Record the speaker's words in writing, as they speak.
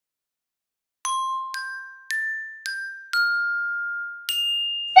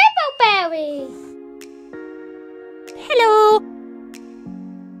strawberry. Hello.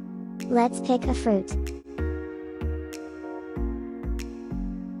 Let's pick a fruit.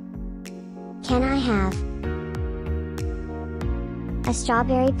 Can I have a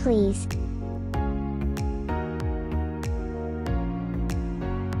strawberry, please?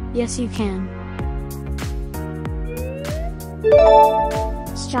 Yes, you can.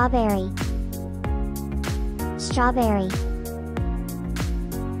 Strawberry. Strawberry.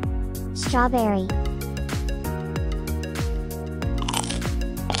 Strawberry.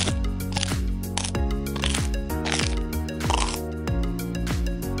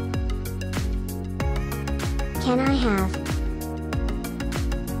 Can I have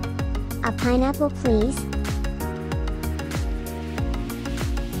a pineapple, please?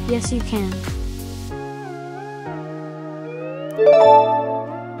 Yes, you can.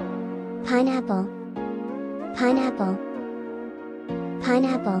 Pineapple. Pineapple.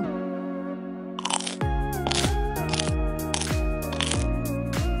 Pineapple.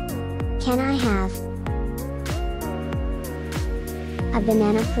 Can I have a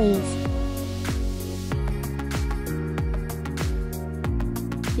banana, please?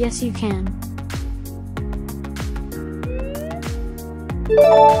 Yes, you can.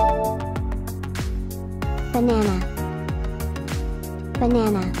 Banana.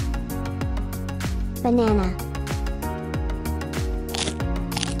 Banana. Banana.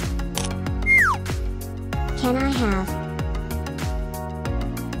 Can I have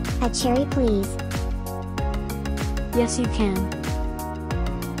a cherry, please? Yes, you can.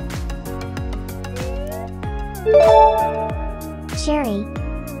 Cherry.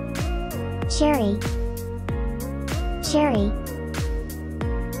 Cherry. Cherry.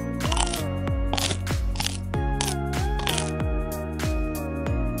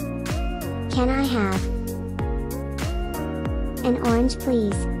 Can I have an orange,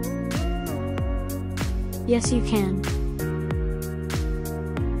 please? Yes, you can.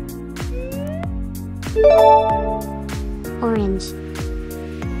 Orange.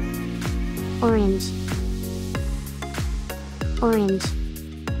 Orange. Orange.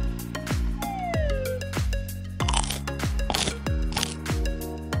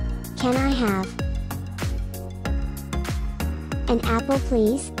 Can I have an apple,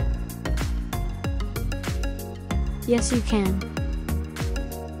 please? Yes, you can.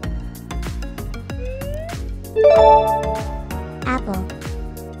 Apple.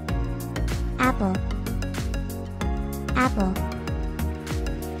 Apple. Apple.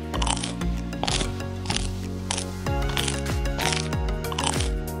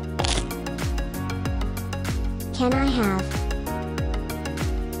 Can I have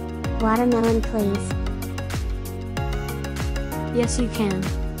watermelon, please? Yes, you can.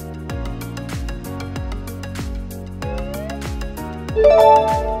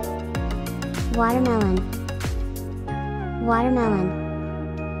 Watermelon. Watermelon.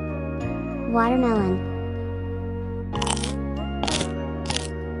 Watermelon.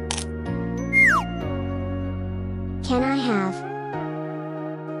 Can I have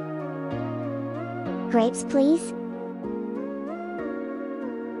grapes, please?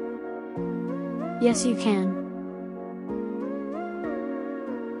 Yes, you can.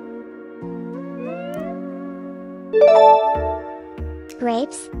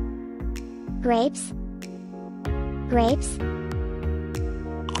 Grapes. Grapes. Grapes.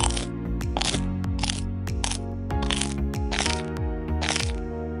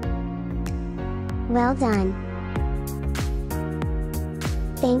 Well done.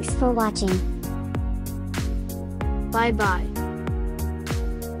 Thanks for watching. Bye-bye.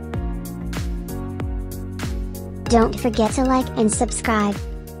 Don't forget to like and subscribe.